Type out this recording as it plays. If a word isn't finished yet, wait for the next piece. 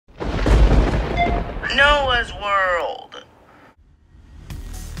Noah's World.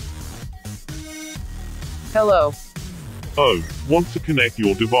 Hello. Oh, want to connect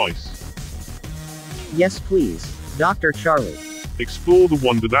your device? Yes, please, Dr. Charlie. Explore the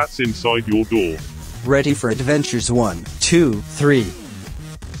wonder that's inside your door. Ready for adventures 1, 2, 3.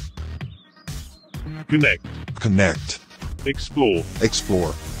 Connect. Connect. Explore.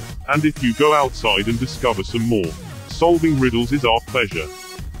 Explore. And if you go outside and discover some more, solving riddles is our pleasure.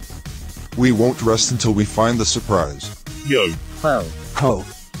 We won't rest until we find the surprise. Yo. Ho. Ho.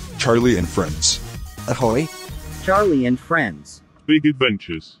 Charlie and friends. Ahoy. Charlie and friends. Big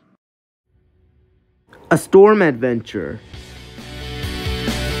adventures. A storm adventure.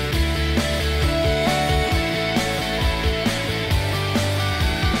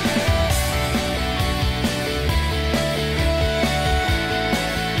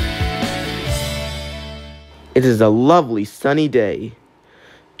 It is a lovely sunny day.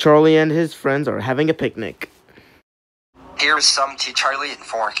 Charlie and his friends are having a picnic. Here's some to Charlie and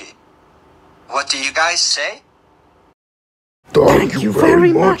Forky. What do you guys say? Thank you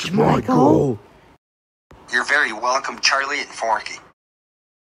very much, Michael. You're very welcome, Charlie and Forky.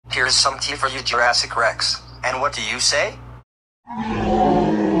 Here's some tea for you, Jurassic Rex. And what do you say?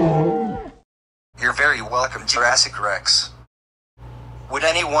 You're very welcome, Jurassic Rex. Would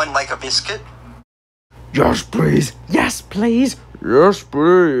anyone like a biscuit? Yes, please. Yes, please. Yes,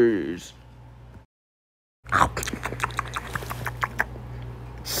 please.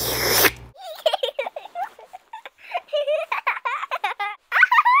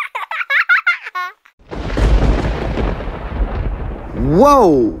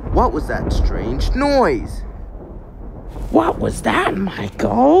 Whoa! What was that strange noise? What was that,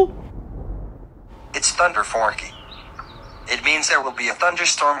 Michael? It's thunder, Forky. It means there will be a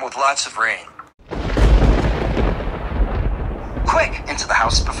thunderstorm with lots of rain. Quick, into the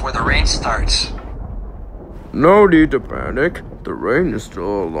house before the rain starts. No need to panic. The rain is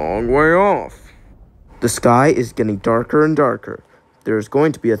still a long way off. The sky is getting darker and darker. There is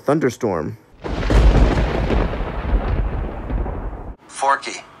going to be a thunderstorm.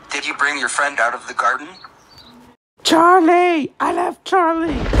 Forky, did you bring your friend out of the garden? Charlie! I left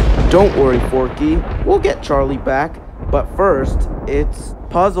Charlie! Don't worry, Forky. We'll get Charlie back. But first, it's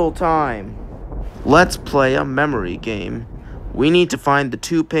puzzle time. Let's play a memory game. We need to find the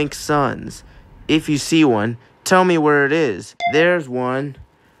two pink suns. If you see one, tell me where it is. There's one.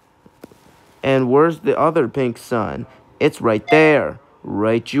 And where's the other pink sun? It's right there.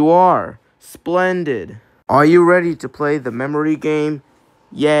 Right you are. Splendid. Are you ready to play the memory game?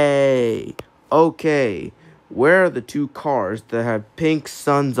 Yay! Okay. Where are the two cars that have pink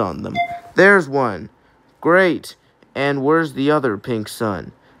suns on them? There's one. Great. And where's the other pink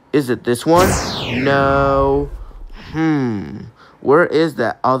sun? Is it this one? No. Where is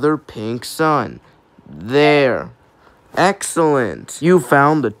that other pink sun? There. Excellent. You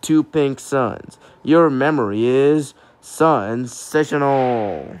found the two pink suns. Your memory is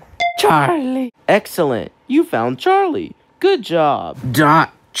sensational. Charlie. Excellent. You found Charlie. Good job.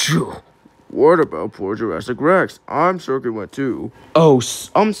 What about poor Jurassic Rex? I'm sure he went too. Oh,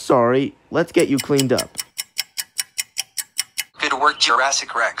 I'm sorry. Let's get you cleaned up. Good work,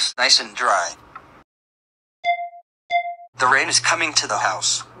 Jurassic Rex. Nice and dry. The rain is coming to the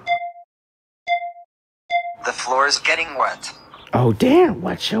house. The floor is getting wet. Oh, damn.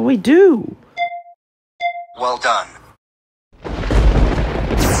 What shall we do? Well done.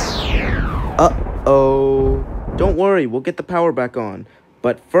 Uh-oh. Don't worry. We'll get the power back on.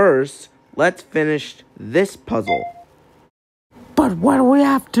 But first, let's finish this puzzle. But what do we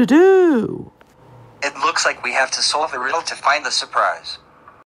have to do? It looks like we have to solve a riddle to find the surprise.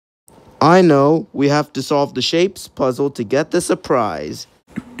 I know. We have to solve the shapes puzzle to get the surprise.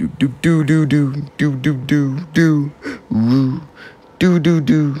 Do do do do do do do do do do do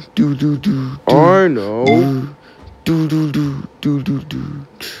do do do do. I know. Do do do do do do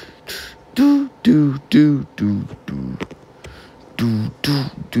do do do do do.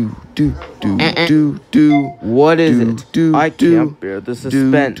 Do. What is it? I can't bear the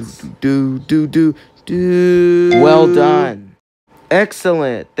suspense. Well done.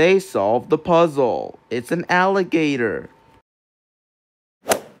 Excellent. They solved the puzzle. It's an alligator.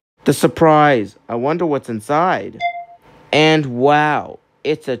 The surprise. I wonder what's inside. And wow,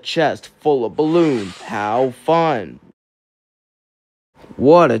 it's a chest full of balloons. How fun.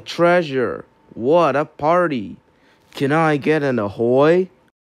 What a treasure. What a party. Can I get an ahoy?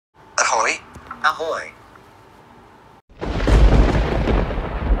 Ahoy? Ahoy.